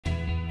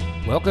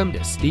Welcome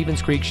to Stevens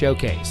Creek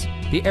Showcase,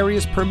 the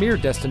area's premier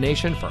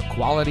destination for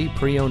quality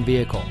pre-owned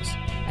vehicles.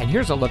 And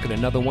here's a look at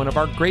another one of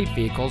our great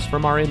vehicles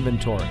from our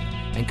inventory,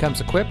 and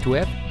comes equipped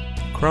with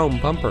chrome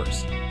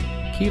bumpers,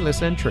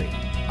 keyless entry,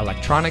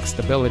 electronic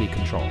stability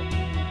control,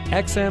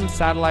 XM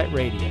satellite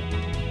radio,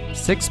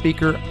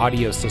 6-speaker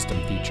audio system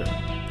feature,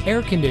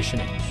 air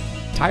conditioning,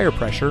 tire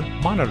pressure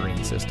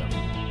monitoring system,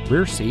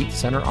 rear seat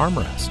center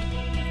armrest,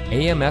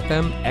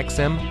 AM/FM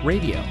XM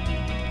radio,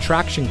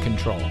 traction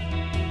control,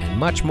 and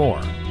much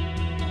more.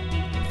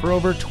 For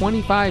over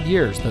 25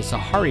 years, the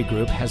Sahari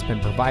Group has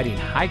been providing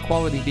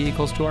high-quality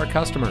vehicles to our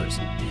customers.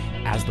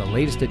 As the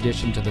latest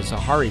addition to the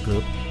Sahari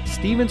Group,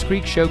 Stevens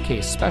Creek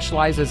Showcase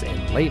specializes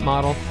in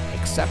late-model,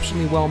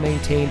 exceptionally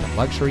well-maintained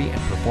luxury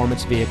and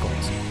performance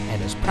vehicles,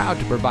 and is proud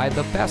to provide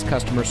the best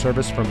customer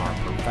service from our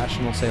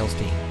professional sales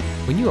team.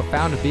 When you have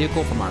found a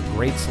vehicle from our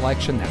great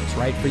selection that is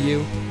right for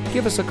you,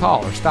 give us a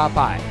call or stop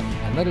by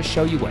and let us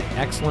show you what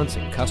excellence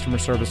in customer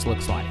service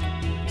looks like.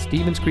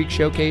 Stevens Creek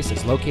Showcase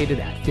is located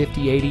at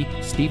 5080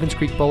 Stevens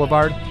Creek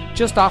Boulevard,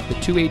 just off the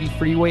 280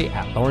 freeway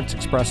at Lawrence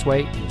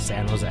Expressway in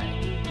San Jose.